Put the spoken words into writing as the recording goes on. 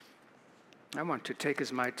I want to take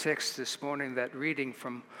as my text this morning that reading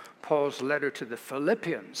from Paul's letter to the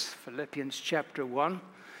Philippians, Philippians chapter 1,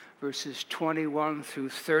 verses 21 through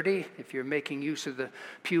 30. If you're making use of the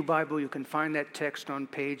Pew Bible, you can find that text on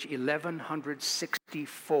page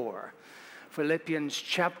 1164. Philippians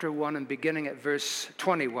chapter 1 and beginning at verse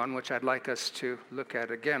 21, which I'd like us to look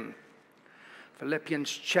at again.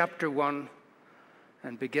 Philippians chapter 1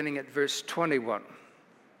 and beginning at verse 21.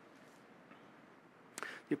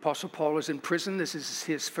 The Apostle Paul is in prison. This is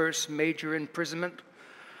his first major imprisonment.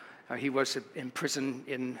 He was in prison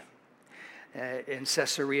in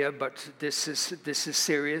Caesarea, but this is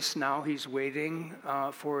serious now. He's waiting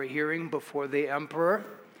for a hearing before the emperor,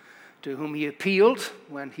 to whom he appealed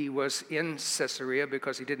when he was in Caesarea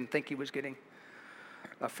because he didn't think he was getting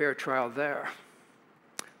a fair trial there.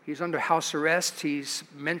 He's under house arrest. He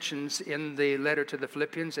mentions in the letter to the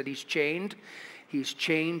Philippians that he's chained. He's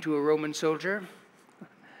chained to a Roman soldier.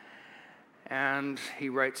 And he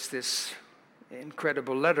writes this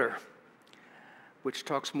incredible letter, which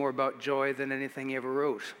talks more about joy than anything he ever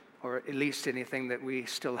wrote, or at least anything that we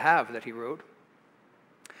still have that he wrote.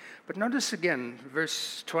 But notice again,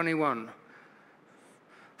 verse 21.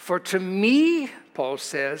 For to me, Paul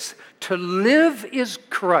says, to live is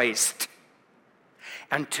Christ,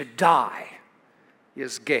 and to die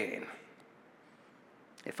is gain.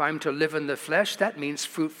 If I'm to live in the flesh, that means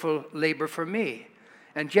fruitful labor for me.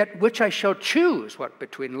 And yet which I shall choose, what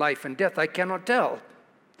between life and death, I cannot tell.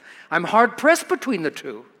 I'm hard-pressed between the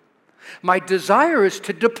two. My desire is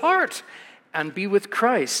to depart and be with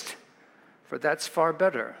Christ, for that's far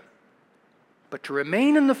better. But to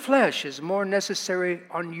remain in the flesh is more necessary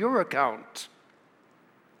on your account.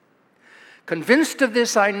 Convinced of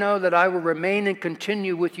this, I know that I will remain and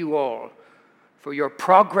continue with you all for your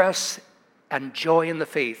progress and joy in the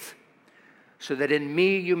faith, so that in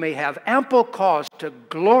me you may have ample cause to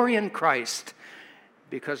glory in Christ,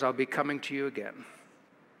 because I'll be coming to you again.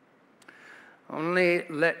 Only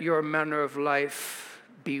let your manner of life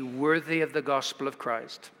be worthy of the gospel of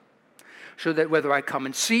Christ, so that whether I come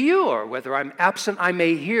and see you or whether I'm absent, I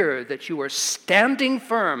may hear that you are standing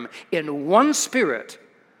firm in one spirit,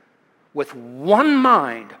 with one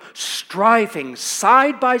mind, striving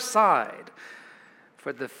side by side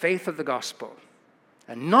for the faith of the gospel,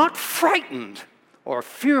 and not frightened or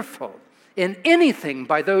fearful in anything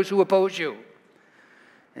by those who oppose you.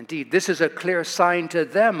 Indeed, this is a clear sign to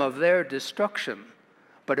them of their destruction,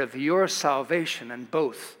 but of your salvation, and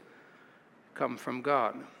both come from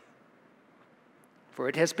God. For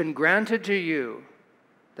it has been granted to you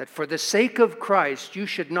that for the sake of Christ you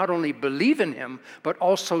should not only believe in him, but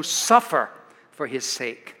also suffer for his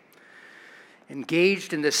sake,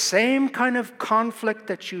 engaged in the same kind of conflict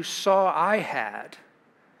that you saw I had,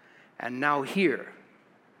 and now hear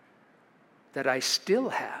that I still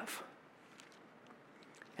have.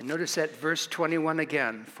 And notice that verse 21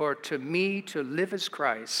 again. For to me to live is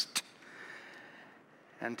Christ,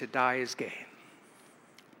 and to die is gain.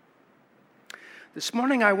 This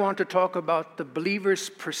morning I want to talk about the believer's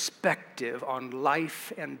perspective on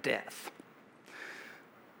life and death.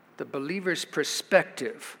 The believer's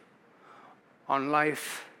perspective on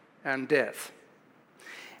life and death.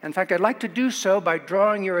 In fact, I'd like to do so by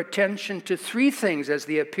drawing your attention to three things as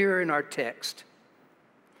they appear in our text.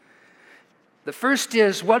 The first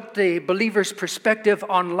is what the believer's perspective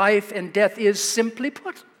on life and death is, simply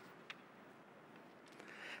put.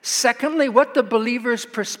 Secondly, what the believer's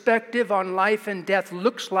perspective on life and death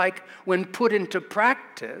looks like when put into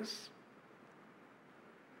practice.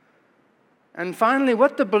 And finally,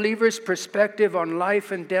 what the believer's perspective on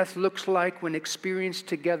life and death looks like when experienced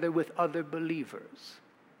together with other believers.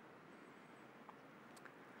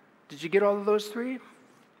 Did you get all of those three?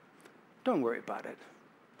 Don't worry about it.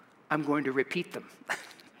 I'm going to repeat them.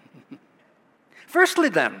 Firstly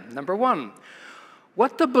then, number one,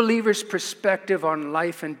 what the believer's perspective on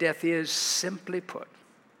life and death is, simply put.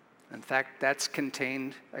 In fact, that's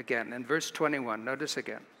contained again in verse 21. Notice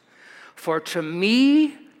again. For to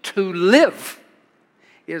me to live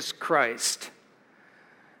is Christ,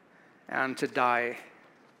 and to die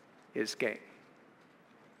is gain.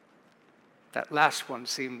 That last one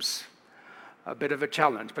seems a bit of a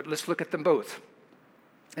challenge, but let's look at them both.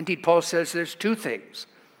 Indeed, Paul says there's two things.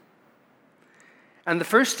 And the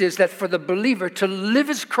first is that for the believer to live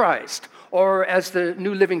is Christ, or as the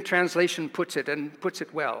New Living Translation puts it, and puts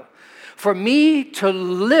it well, for me to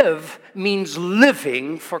live means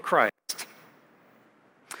living for Christ.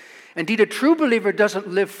 Indeed, a true believer doesn't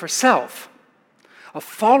live for self. A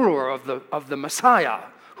follower of the Messiah,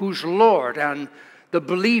 who's Lord, and the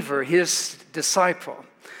believer, his disciple.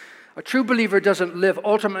 A A true believer doesn't live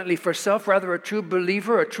ultimately for self. Rather, a true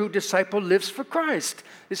believer, a true disciple lives for Christ.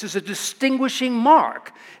 This is a distinguishing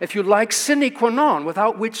mark, if you like, sine qua non,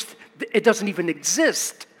 without which it doesn't even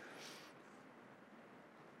exist.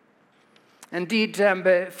 Indeed,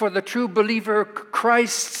 for the true believer,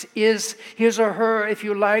 Christ is his or her, if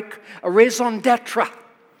you like, a raison d'etre,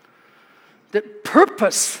 the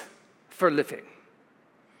purpose for living.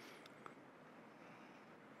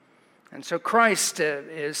 And so Christ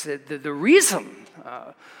is the reason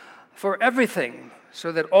for everything,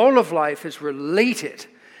 so that all of life is related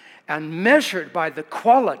and measured by the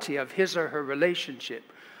quality of his or her relationship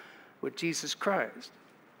with Jesus Christ.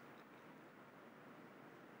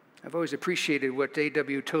 I've always appreciated what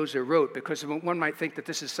A.W. Tozer wrote, because one might think that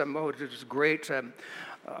this is this is great.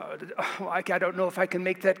 I don't know if I can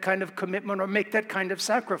make that kind of commitment or make that kind of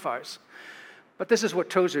sacrifice. But this is what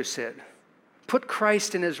Tozer said. Put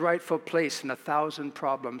Christ in his rightful place and 1,000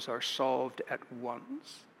 problems are solved at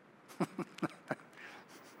once.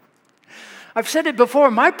 I've said it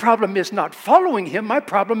before, my problem is not following him, my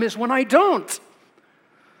problem is when I don't.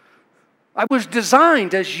 I was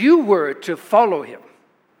designed, as you were, to follow him.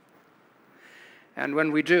 And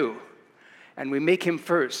when we do, and we make him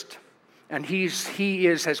first, and he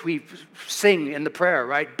is, as we sing in the prayer,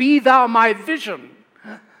 right? Be thou my vision.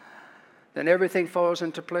 Then everything falls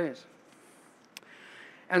into place.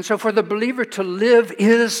 And so for the believer to live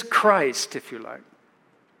is Christ, if you like.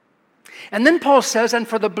 And then Paul says, and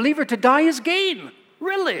for the believer to die is gain.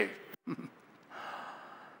 Really?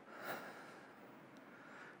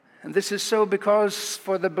 And this is so because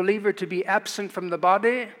for the believer to be absent from the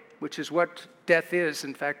body, which is what death is.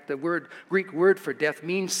 In fact, the Greek word for death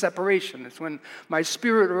means separation. It's when my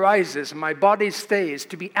spirit arises and my body stays.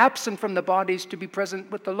 To be absent from the body is to be present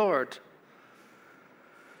with the Lord,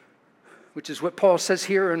 which is what Paul says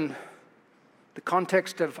here in the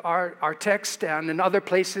context of our text and in other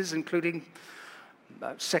places, including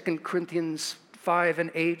 2 Corinthians 5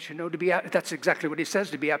 and 8. That's exactly what he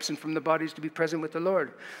says, to be absent from the body is to be present with the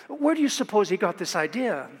Lord. Where do you suppose he got this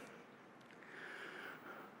idea?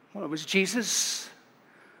 Well, it was Jesus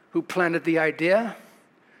who planted the idea.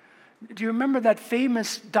 Do you remember that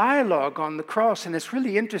famous dialogue on the cross? And it's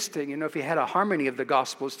really interesting, if you had a harmony of the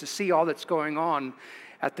Gospels, to see all that's going on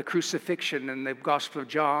at the crucifixion in the Gospel of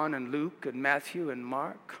John and Luke and Matthew and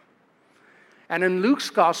Mark. And in Luke's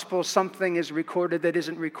Gospel, something is recorded that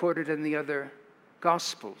isn't recorded in the other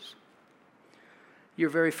Gospels. You're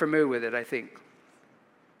very familiar with it, I think.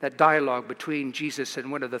 That dialogue between Jesus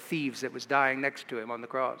and one of the thieves that was dying next to him on the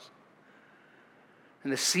cross.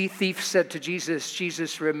 And the thief said to Jesus,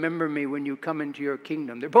 Jesus, remember me when you come into your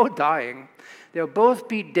kingdom. They're both dying. They'll both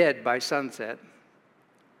be dead by sunset.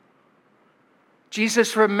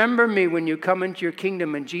 Jesus, remember me when you come into your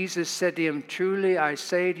kingdom. And Jesus said to him, truly I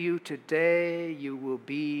say to you, today you will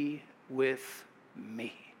be with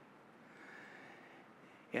me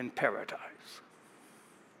in paradise.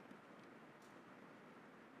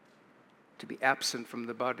 To be absent from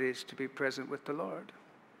the body is to be present with the Lord.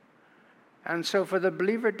 And so for the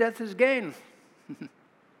believer, death is gain. I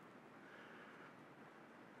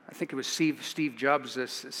think it was Steve Jobs that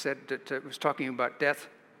said that was talking about death.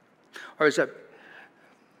 Or is that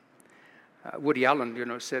Woody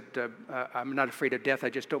Allen, said, I'm not afraid of death, I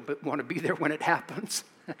just don't want to be there when it happens.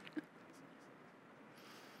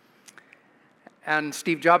 And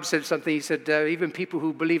Steve Jobs said something, he said, even people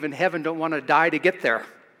who believe in heaven don't want to die to get there.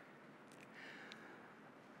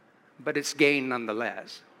 But it's gain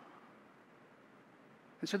nonetheless.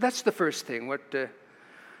 And so that's the first thing, what the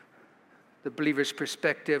believer's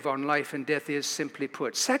perspective on life and death is, simply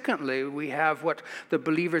put. Secondly, we have what the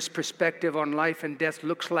believer's perspective on life and death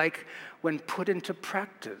looks like when put into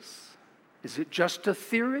practice. Is it just a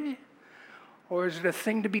theory, or is it a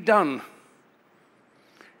thing to be done?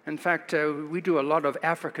 In fact, we do a lot of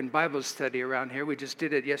African Bible study around here. We just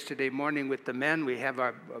did it yesterday morning with the men. We have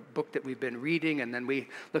our book that we've been reading, and then we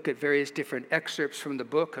look at various different excerpts from the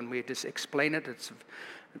book, and we just explain it. It's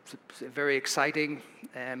very exciting.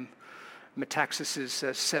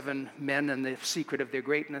 Metaxas's 7 Men and the Secret of Their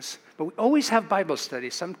Greatness. But we always have Bible study,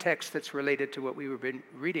 some text that's related to what we were been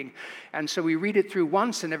reading. And so we read it through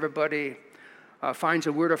once, and everybody finds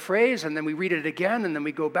a word or phrase, and then we read it again, and then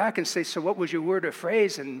we go back and say, so what was your word or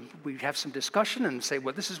phrase? And we have some discussion and say,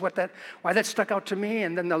 well, this is why that stuck out to me.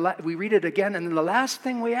 And then we read it again, and then the last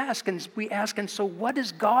thing we ask, and so what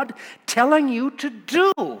is God telling you to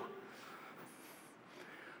do?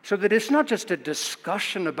 So that it's not just a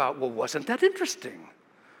discussion about, well, wasn't that interesting?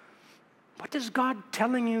 What is God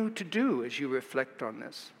telling you to do as you reflect on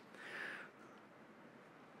this?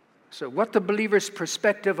 So what the believer's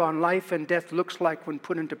perspective on life and death looks like when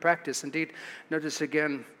put into practice. Indeed, notice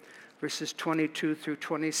again verses 22 through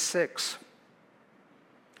 26.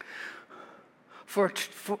 Verse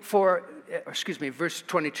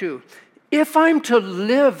 22. If I'm to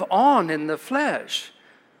live on in the flesh,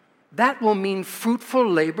 that will mean fruitful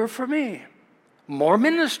labor for me. More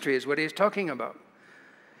ministry is what he's talking about.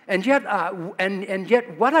 And yet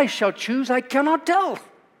what I shall choose, I cannot tell.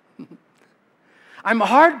 I'm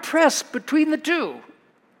hard-pressed between the two.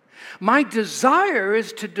 My desire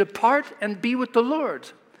is to depart and be with the Lord,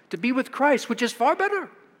 to be with Christ, which is far better.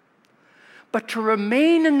 But to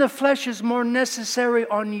remain in the flesh is more necessary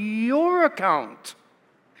on your account.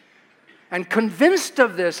 And convinced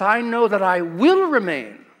of this, I know that I will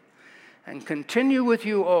remain and continue with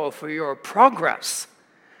you all for your progress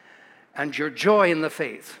and your joy in the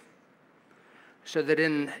faith, so that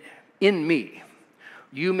in me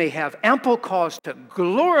you may have ample cause to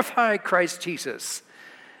glorify Christ Jesus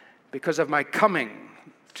because of my coming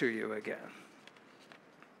to you again.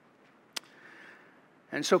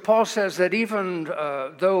 And so Paul says that even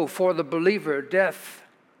though for the believer death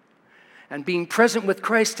and being present with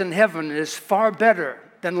Christ in heaven is far better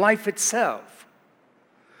than life itself,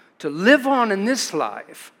 to live on in this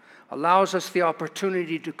life allows us the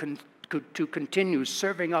opportunity to continue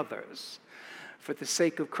serving others for the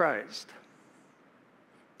sake of Christ.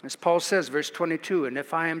 As Paul says, verse 22, and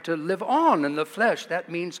if I am to live on in the flesh, that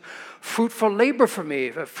means fruitful labor for me,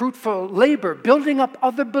 a fruitful labor, building up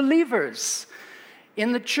other believers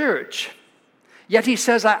in the church. Yet he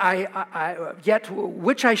says, yet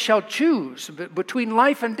which I shall choose between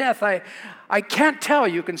life and death. I can't tell.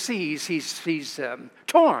 You can see he's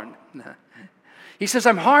torn. He says,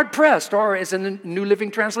 I'm hard pressed, or as in the New Living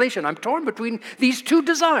Translation, I'm torn between these two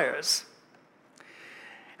desires.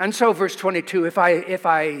 And so verse 22, if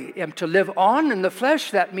I am to live on in the flesh,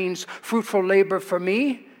 that means fruitful labor for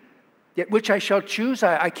me, yet which I shall choose,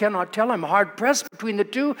 I cannot tell. I'm hard-pressed between the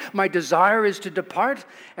two. My desire is to depart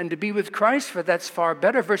and to be with Christ, for that's far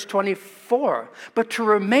better. Verse 24, but to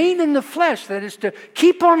remain in the flesh, that is to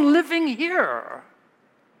keep on living here,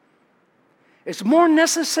 is more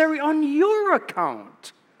necessary on your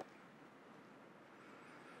account.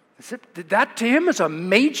 That to him is a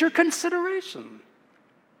major consideration.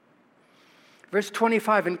 Verse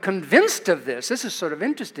 25, and convinced of this is sort of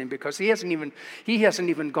interesting because he hasn't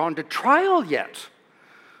even gone to trial yet.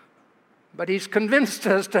 But he's convinced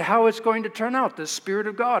as to how it's going to turn out. The Spirit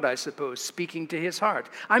of God, I suppose, speaking to his heart.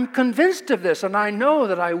 I'm convinced of this, and I know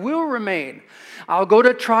that I will remain. I'll go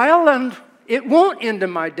to trial, and it won't end in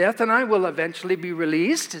my death, and I will eventually be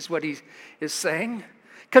released, is what he is saying.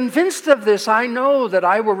 Convinced of this, I know that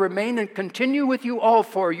I will remain and continue with you all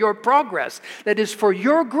for your progress. That is, for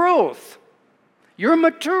your growth. You're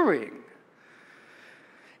maturing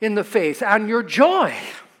in the faith and your joy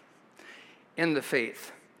in the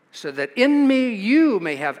faith, so that in me you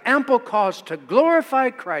may have ample cause to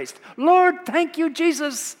glorify Christ. Lord, thank you,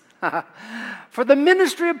 Jesus, for the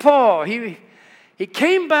ministry of Paul. He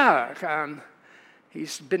came back and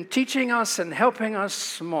he's been teaching us and helping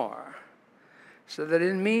us more, so that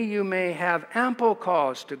in me you may have ample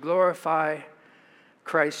cause to glorify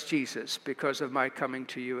Christ Jesus because of my coming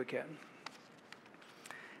to you again.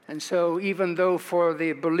 And so even though for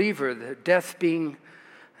the believer, the death being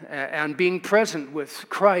present with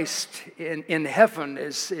Christ in heaven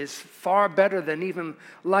is far better than even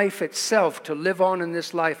life itself, to live on in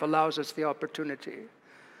this life allows us the opportunity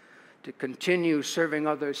to continue serving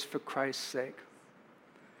others for Christ's sake.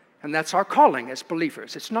 And that's our calling as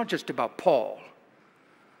believers. It's not just about Paul.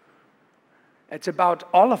 It's about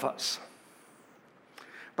all of us.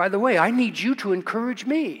 By the way, I need you to encourage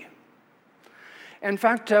me. In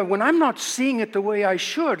fact, when I'm not seeing it the way I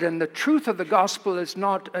should, and the truth of the gospel is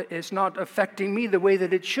not affecting me the way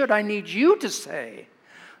that it should, I need you to say,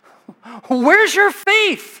 where's your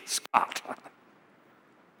faith, Scott?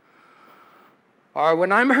 Or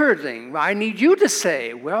when I'm hurting, I need you to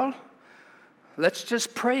say, well, let's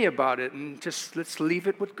just pray about it and let's leave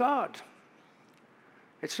it with God.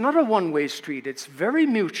 It's not a one-way street. It's very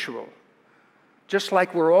mutual. Just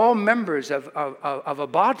like we're all members of a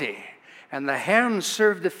body. And the hands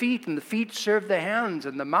serve the feet, and the feet serve the hands,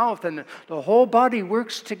 and the mouth, and the whole body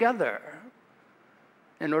works together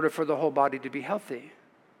in order for the whole body to be healthy.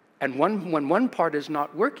 And when one part is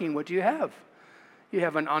not working, what do you have? You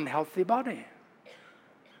have an unhealthy body.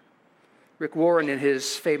 Rick Warren, in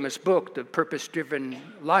his famous book, The Purpose-Driven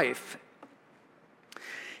Life,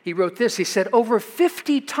 he wrote this. He said, over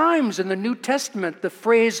 50 times in the New Testament, the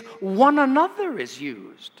phrase one another is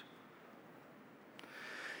used.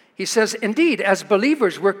 He says, indeed, as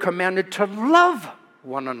believers, we're commanded to love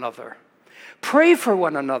one another. Pray for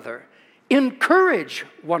one another. Encourage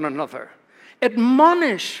one another.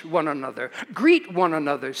 Admonish one another. Greet one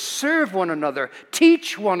another. Serve one another.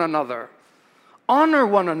 Teach one another. Honor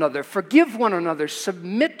one another. Forgive one another.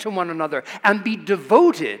 Submit to one another. And be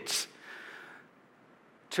devoted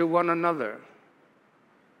to one another.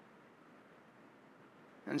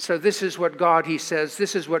 And so this is what God, he says,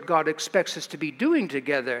 this is what God expects us to be doing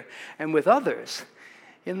together and with others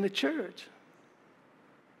in the church.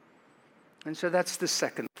 And so that's the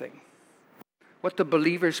second thing. What the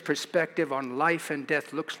believer's perspective on life and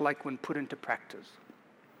death looks like when put into practice.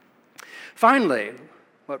 Finally,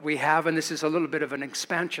 what we have, and this is a little bit of an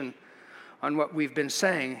expansion on what we've been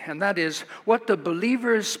saying, and that is what the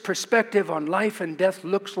believer's perspective on life and death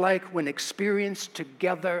looks like when experienced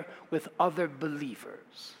together with other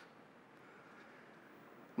believers.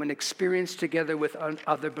 When experienced together with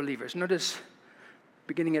other believers. Notice,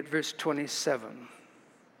 beginning at verse 27.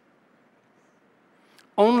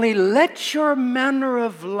 Only let your manner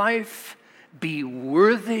of life be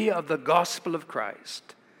worthy of the gospel of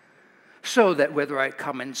Christ, so that whether I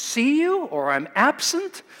come and see you or I'm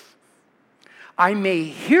absent, I may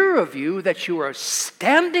hear of you that you are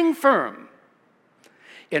standing firm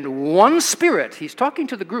in one spirit. He's talking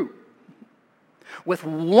to the group. With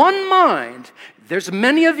one mind. There's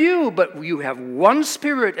many of you, but you have one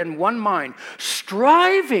spirit and one mind,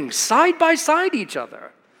 striving side by side each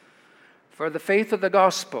other for the faith of the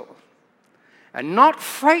gospel, and not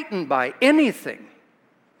frightened by anything,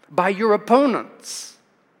 by your opponents.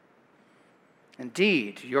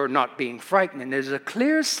 Indeed, your not being frightened is a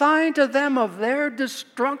clear sign to them of their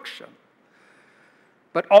destruction,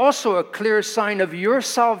 but also a clear sign of your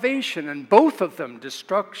salvation, and both of them,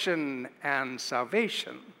 destruction and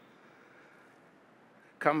salvation,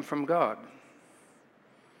 come from God.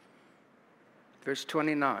 Verse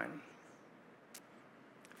 29.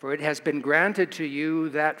 For it has been granted to you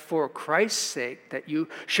that for Christ's sake, that you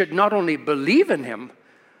should not only believe in him,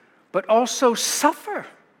 but also suffer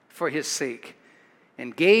for his sake,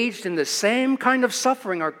 engaged in the same kind of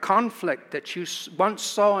suffering or conflict that you once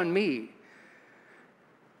saw in me,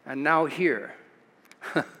 and now hear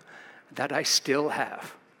that I still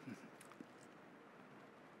have.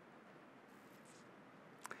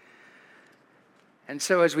 And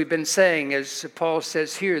so, as we've been saying, as Paul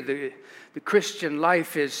says here, the Christian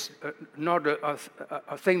life is not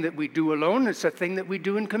a thing that we do alone, it's a thing that we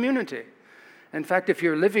do in community. In fact, if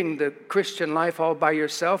you're living the Christian life all by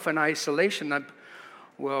yourself in isolation,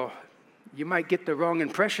 well, you might get the wrong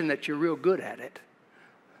impression that you're real good at it.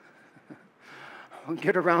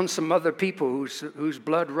 Get around some other people whose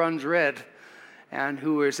blood runs red and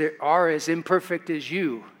who are as imperfect as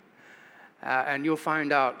you, and you'll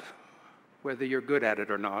find out whether you're good at it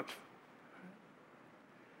or not.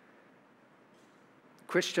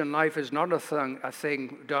 Christian life is not a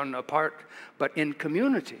thing done apart, but in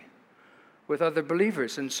community with other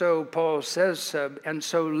believers. And so Paul says, and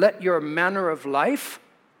so let your manner of life,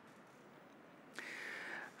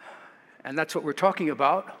 and that's what we're talking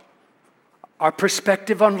about, our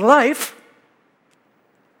perspective on life,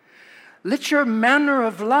 let your manner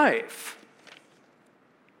of life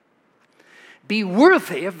be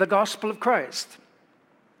worthy of the gospel of Christ.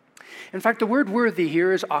 In fact, the word worthy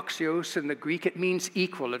here is axios in the Greek. It means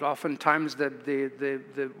equal. It oftentimes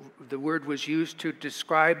the word was used to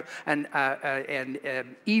describe an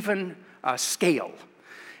even scale.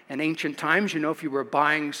 In ancient times, if you were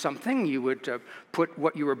buying something, you would put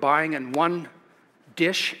what you were buying in one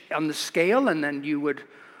dish on the scale, and then you would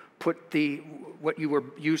put what you were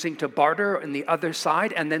using to barter on the other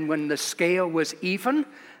side, and then when the scale was even,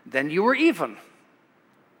 then you were even.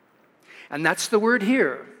 And that's the word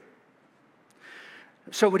here.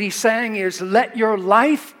 So what he's saying is, let your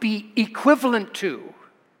life be equivalent to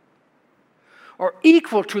or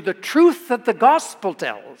equal to the truth that the gospel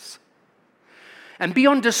tells, and be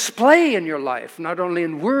on display in your life, not only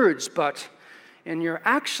in words, but in your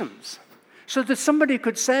actions. So that somebody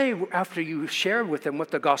could say, after you share with them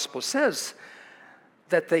what the gospel says,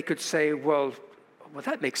 that they could say, well,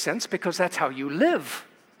 that makes sense because that's how you live.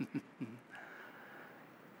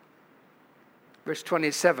 Verse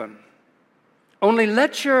 27. Only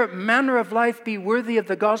let your manner of life be worthy of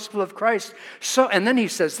the gospel of Christ. So, and then he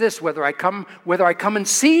says this, whether I come and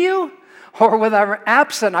see you or whether I'm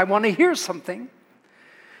absent, I want to hear something.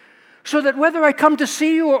 So that whether I come to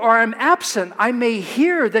see you or I'm absent, I may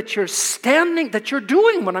hear that you're standing, that you're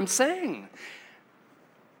doing what I'm saying.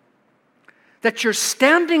 That you're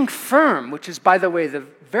standing firm, which is, by the way, the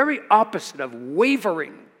very opposite of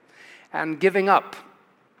wavering and giving up.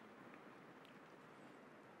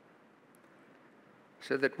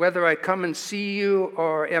 so that whether I come and see you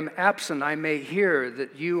or am absent, I may hear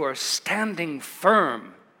that you are standing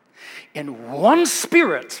firm in one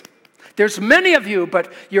spirit. There's many of you,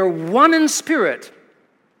 but you're one in spirit.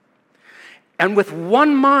 And with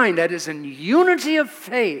one mind, that is in unity of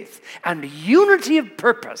faith and unity of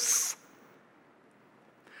purpose.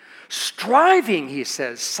 Striving, he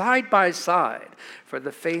says, side by side for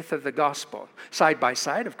the faith of the gospel. Side by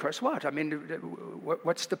side, of course, what? I mean,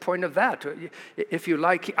 what's the point of that? If you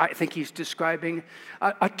like, I think he's describing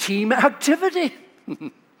a team activity.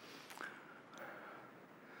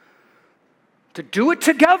 To do it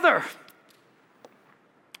together.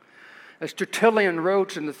 As Tertullian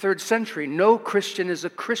wrote in the 3rd century, no Christian is a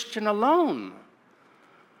Christian alone.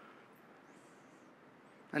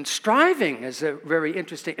 And striving is a very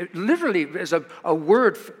interesting, it literally is a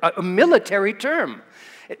word, a military term.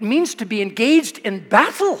 It means to be engaged in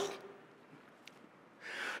battle.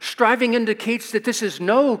 Striving indicates that this is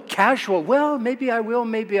no casual, well, maybe I will,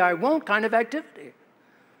 maybe I won't kind of activity.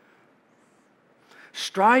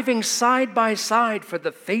 Striving side by side for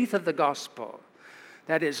the faith of the gospel.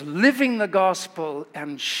 That is, living the gospel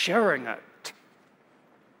and sharing it.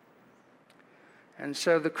 And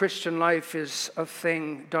so the Christian life is a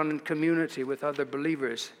thing done in community with other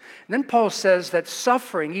believers. And then Paul says that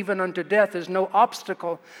suffering, even unto death, is no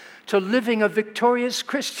obstacle to living a victorious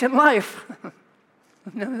Christian life.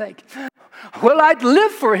 Like, well, I'd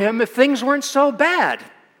live for him if things weren't so bad.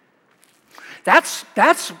 That's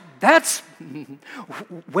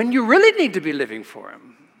when you really need to be living for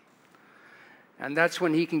him. And that's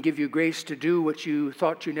when he can give you grace to do what you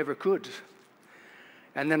thought you never could.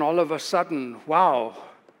 And then all of a sudden, wow,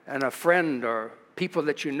 and a friend or people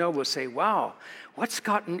that you know will say, wow, what's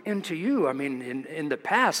gotten into you? I mean, in the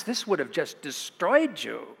past, this would have just destroyed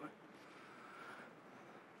you.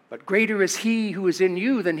 But greater is he who is in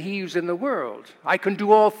you than he who's in the world. I can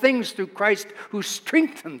do all things through Christ who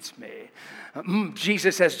strengthens me.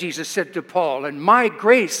 Jesus, as Jesus said to Paul, and my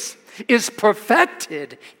grace is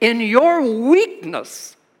perfected in your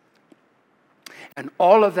weakness. And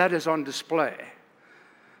all of that is on display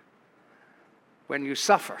when you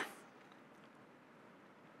suffer.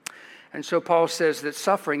 And so Paul says that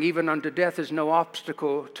suffering, even unto death, is no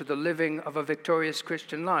obstacle to the living of a victorious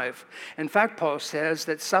Christian life. In fact, Paul says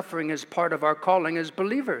that suffering is part of our calling as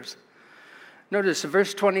believers. Notice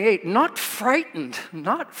verse 28, not frightened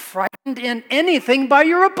in anything by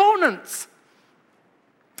your opponents.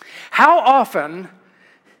 How often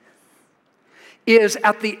is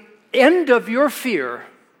at the end of your fear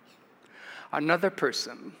another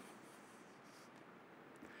person?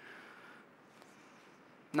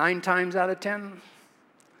 9 times out of 10.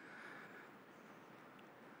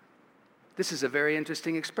 This is a very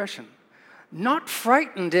interesting expression. Not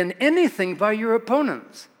frightened in anything by your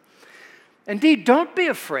opponents. Indeed, don't be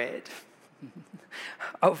afraid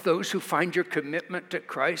of those who find your commitment to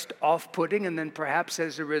Christ off-putting and then perhaps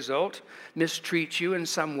as a result mistreat you in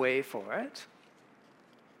some way for it.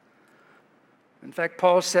 In fact,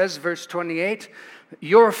 Paul says, verse 28,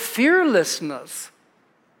 your fearlessness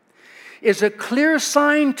is a clear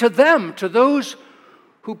sign to them, to those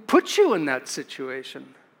who put you in that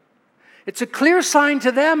situation. It's a clear sign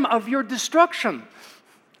to them of your destruction,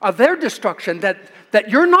 of their destruction, that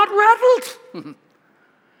you're not rattled.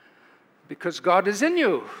 Because God is in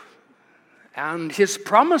you, and his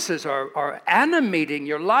promises are animating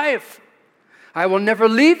your life. I will never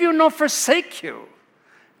leave you nor forsake you,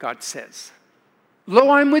 God says.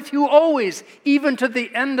 Lo, I'm with you always, even to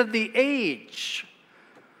the end of the age.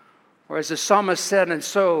 Or as the psalmist said, and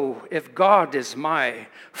so, if God is my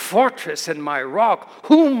fortress and my rock,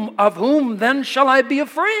 of whom then shall I be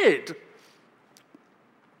afraid?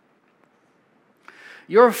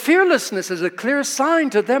 Your fearlessness is a clear sign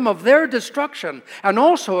to them of their destruction, and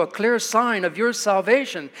also a clear sign of your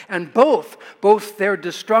salvation. And both their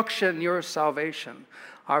destruction and your salvation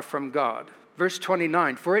are from God. Verse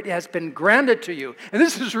 29, for it has been granted to you. And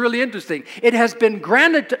this is really interesting. It has been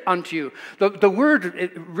granted unto you. The word,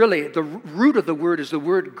 the root of the word is the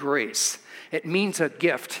word grace. It means a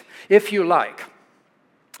gift, if you like.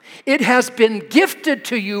 It has been gifted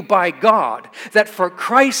to you by God that for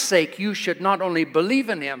Christ's sake you should not only believe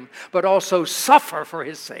in him, but also suffer for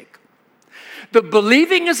his sake. The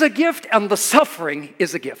believing is a gift and the suffering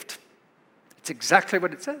is a gift. It's exactly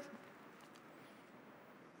what it says.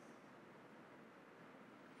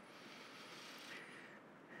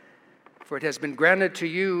 For it has been granted to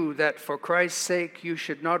you that for Christ's sake you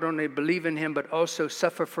should not only believe in him, but also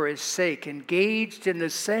suffer for his sake, engaged in the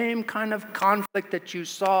same kind of conflict that you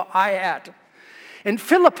saw I had. In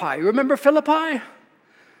Philippi, remember Philippi?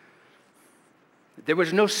 There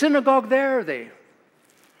was no synagogue there. They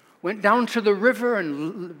went down to the river,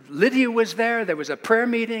 and Lydia was there. There was a prayer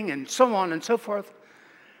meeting, and so on and so forth.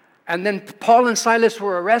 And then Paul and Silas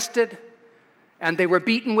were arrested, and they were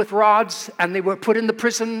beaten with rods, and they were put in the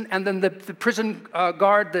prison. And then the prison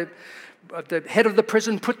guard, the head of the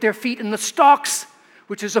prison, put their feet in the stocks,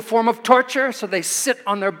 which is a form of torture. So they sit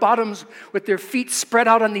on their bottoms with their feet spread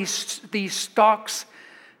out on these stocks,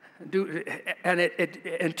 and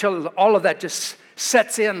until all of that just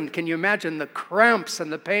sets in. Can you imagine the cramps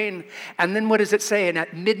and the pain? And then what does it say? And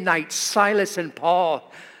at midnight, Silas and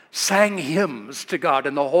Paul sang hymns to God,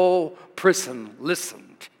 and the whole prison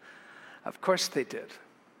listened. Of course they did.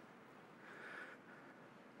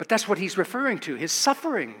 But that's what he's referring to, his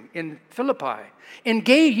suffering in Philippi.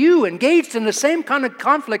 You engaged in the same kind of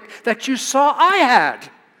conflict that you saw I had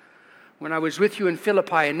when I was with you in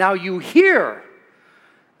Philippi, and now you hear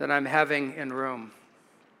that I'm having in Rome.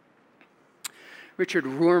 Richard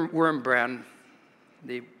Wurmbrand,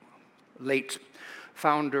 the late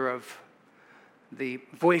founder of the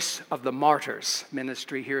Voice of the Martyrs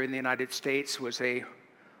ministry here in the United States, was a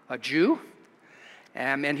Jew,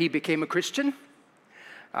 and he became a Christian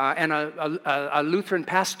and a Lutheran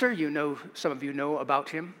pastor. Some of you know about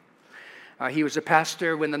him. He was a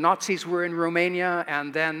pastor when the Nazis were in Romania,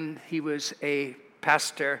 and then he was a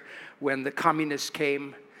pastor when the communists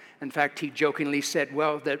came. In fact, he jokingly said,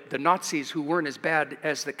 well, the Nazis, who weren't as bad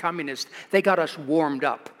as the communists, they got us warmed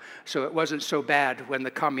up, so it wasn't so bad when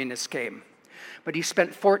the communists came. But he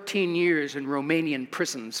spent 14 years in Romanian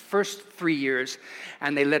prisons, first 3 years,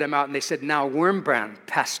 and they let him out, and they said, now,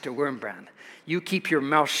 Pastor Wurmbrand, you keep your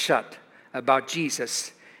mouth shut about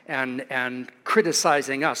Jesus and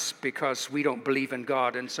criticizing us because we don't believe in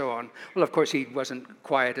God and so on. Well, of course, he wasn't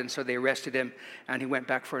quiet, and so they arrested him, and he went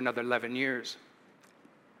back for another 11 years.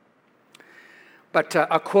 But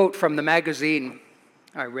a quote from the magazine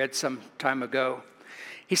I read some time ago.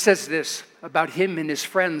 He says this about him and his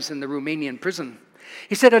friends in the Romanian prison.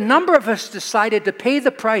 He said, a number of us decided to pay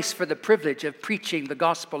the price for the privilege of preaching the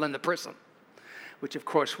gospel in the prison, which of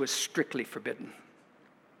course was strictly forbidden.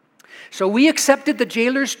 So we accepted the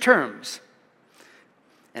jailer's terms,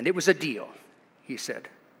 and it was a deal, he said.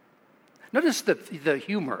 Notice the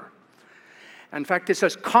humor. In fact, it's a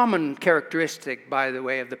common characteristic, by the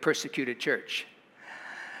way, of the persecuted church.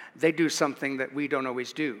 They do something that we don't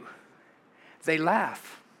always do. They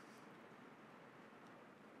laugh.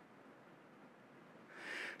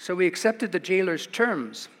 So we accepted the jailer's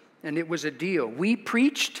terms, and it was a deal. We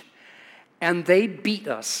preached, and they beat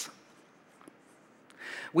us.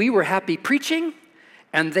 We were happy preaching,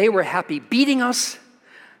 and they were happy beating us,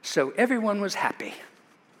 so everyone was happy.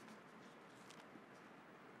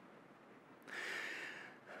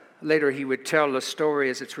 Later, he would tell a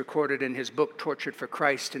story as it's recorded in his book, Tortured for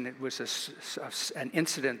Christ, and it was an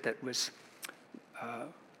incident that was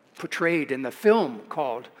portrayed in the film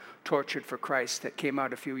called Tortured for Christ that came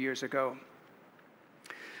out a few years ago.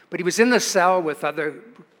 But he was in the cell with other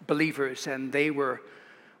believers, and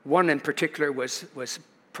one in particular was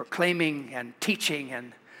proclaiming and teaching,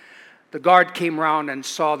 and the guard came around and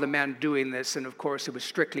saw the man doing this, and of course it was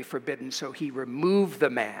strictly forbidden, so he removed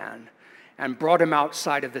the man and brought him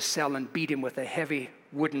outside of the cell and beat him with a heavy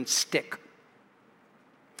wooden stick,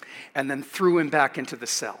 and then threw him back into the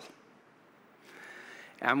cell.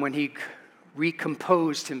 And when he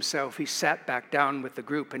recomposed himself, he sat back down with the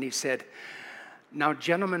group and he said, now,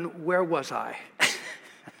 gentlemen, where was I?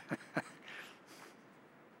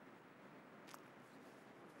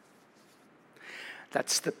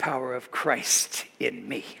 That's the power of Christ in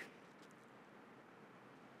me.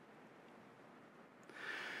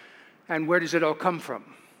 And where does it all come from?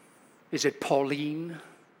 Is it Pauline?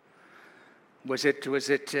 Was it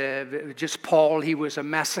just Paul? He was a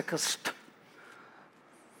masochist?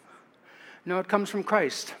 No, it comes from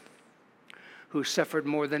Christ, who suffered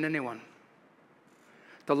more than anyone.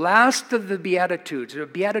 The last of the Beatitudes. A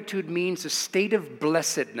beatitude means a state of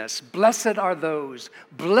blessedness. Blessed are those,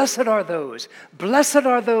 blessed are those, blessed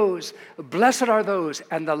are those, blessed are those.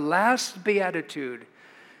 And the last beatitude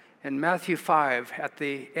in Matthew 5, at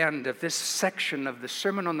the end of this section of the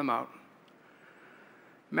Sermon on the Mount,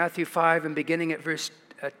 Matthew 5 and beginning at verse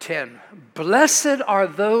 10, blessed are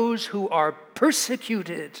those who are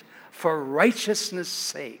persecuted for righteousness'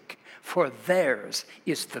 sake, for theirs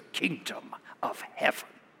is the kingdom of heaven.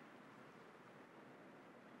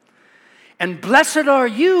 And blessed are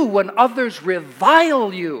you when others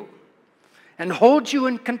revile you and hold you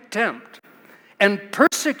in contempt and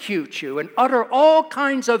persecute you and utter all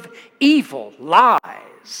kinds of evil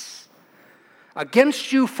lies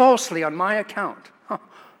against you falsely on my account.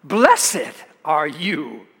 Blessed are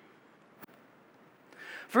you.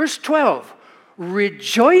 Verse 12,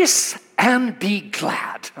 rejoice and be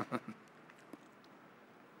glad.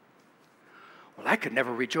 Well, I could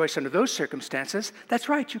never rejoice under those circumstances. That's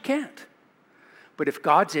right, you can't. But if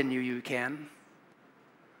God's in you, you can.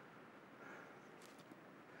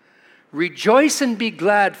 Rejoice and be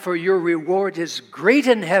glad, for your reward is great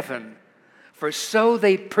in heaven, for so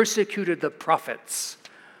they persecuted the prophets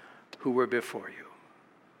who were before you.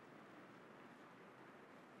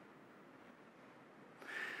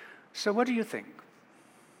 So what do you think?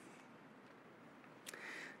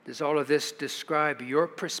 Does all of this describe your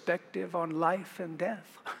perspective on life and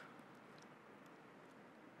death?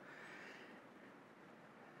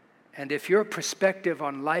 And if your perspective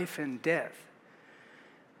on life and death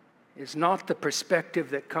is not the perspective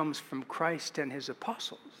that comes from Christ and his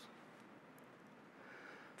apostles,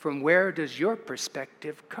 from where does your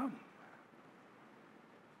perspective come?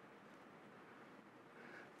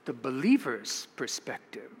 The believer's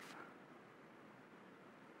perspective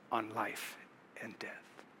on life and death.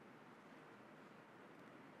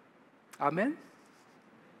 Amen?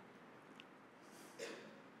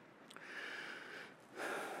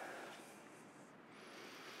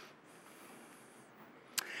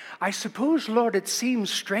 I suppose, Lord, it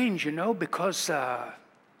seems strange, because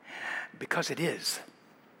it is.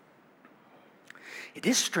 It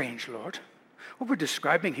is strange, Lord. What we're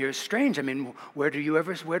describing here is strange. I mean, where do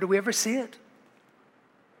we ever see it?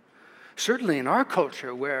 Certainly in our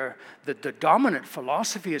culture, where the dominant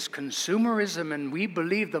philosophy is consumerism, and we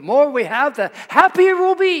believe the more we have, the happier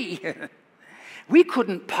we'll be. We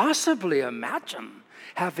couldn't possibly imagine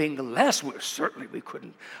having less. Certainly we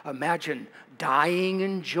couldn't imagine dying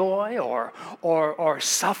in joy or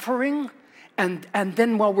suffering. And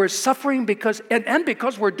then while we're suffering because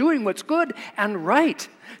we're doing what's good and right,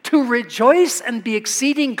 to rejoice and be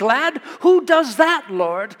exceeding glad, who does that,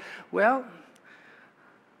 Lord? Well,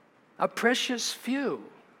 a precious few.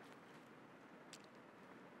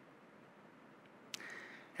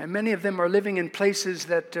 And many of them are living in places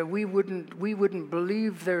that we wouldn't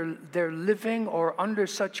believe they're living or under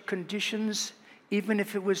such conditions, even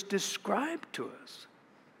if it was described to us.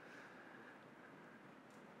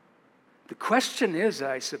 The question is,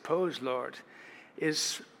 I suppose, Lord,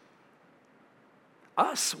 is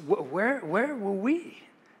us. Where will we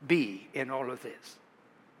be in all of this?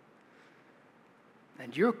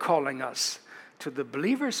 And you're calling us to the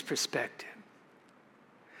believer's perspective,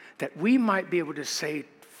 that we might be able to say,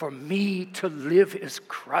 for me to live is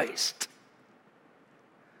Christ,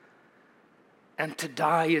 and to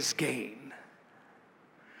die is gain.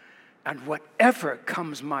 And whatever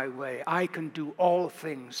comes my way, I can do all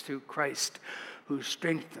things through Christ who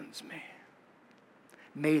strengthens me.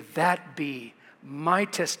 May that be my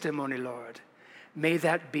testimony, Lord. May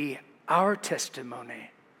that be our testimony.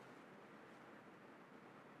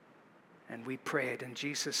 And we pray it in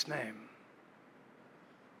Jesus' name.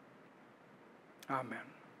 Amen.